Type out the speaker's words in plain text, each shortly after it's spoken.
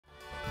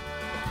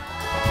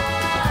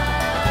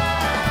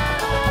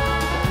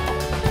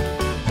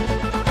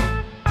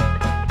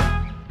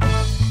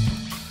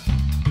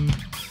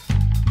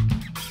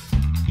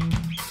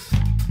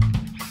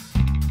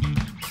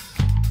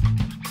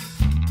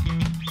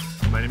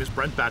My name is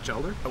Brent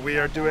Bachelder. We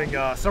are doing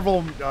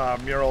several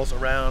murals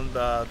around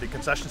the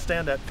concession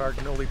stand at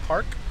Fargnoli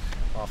Park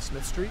off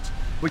Smith Street.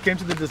 We came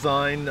to the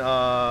design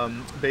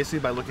basically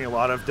by looking at a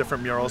lot of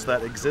different murals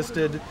that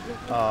existed,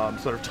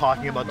 sort of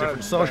talking about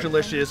different social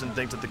issues and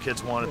things that the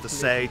kids wanted to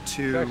say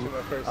to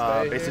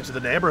basically to the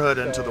neighborhood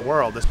and to the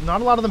world. Not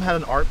a lot of them had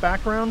an art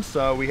background,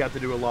 so we had to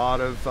do a lot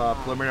of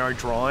preliminary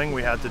drawing.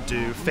 We had to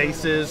do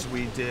faces,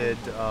 we did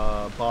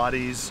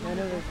bodies,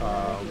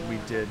 we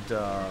did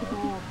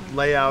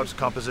layout,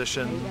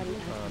 composition.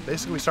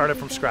 Basically we started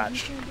from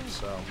scratch.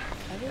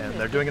 And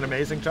they're doing an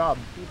amazing job.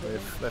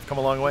 They've come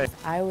a long way.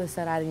 I always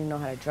said I didn't know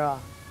how to draw.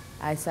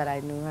 I said I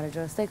knew how to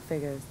draw stick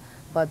figures.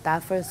 But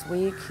that first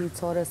week, he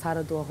taught us how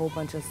to do a whole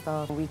bunch of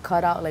stuff. We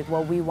cut out like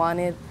what we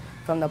wanted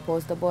from the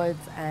poster boards,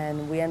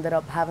 and we ended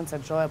up having to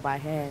draw it by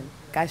hand.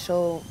 I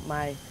show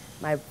my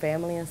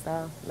family and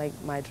stuff, like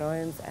my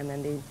drawings, and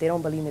then they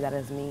don't believe me that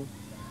it's me.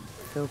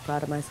 I feel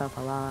proud of myself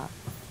a lot.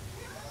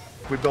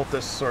 We built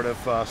this sort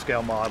of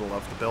scale model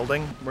of the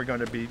building. We're going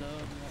to be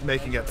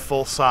making it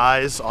full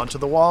size onto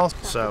the wall.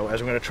 So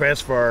as we're going to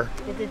transfer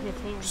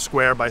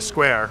square by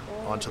square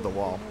onto the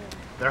wall.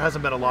 There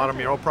hasn't been a lot of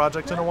mural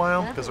projects in a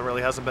while because there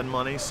really hasn't been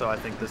money. So I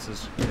think this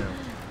is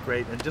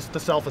great, and just the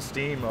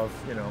self-esteem of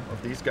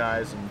of these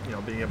guys,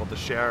 and being able to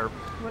share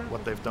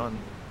what they've done.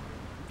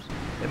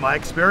 In my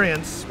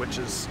experience, which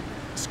is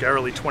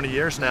scarily 20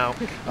 years now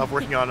of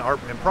working on art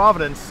in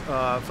Providence,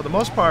 for the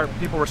most part,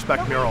 people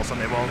respect murals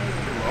and they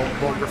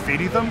won't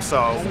graffiti them.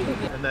 So,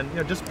 and then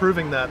just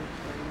proving that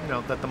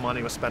that the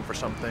money was spent for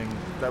something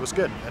that was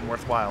good and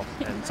worthwhile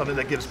and something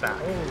that gives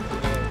back.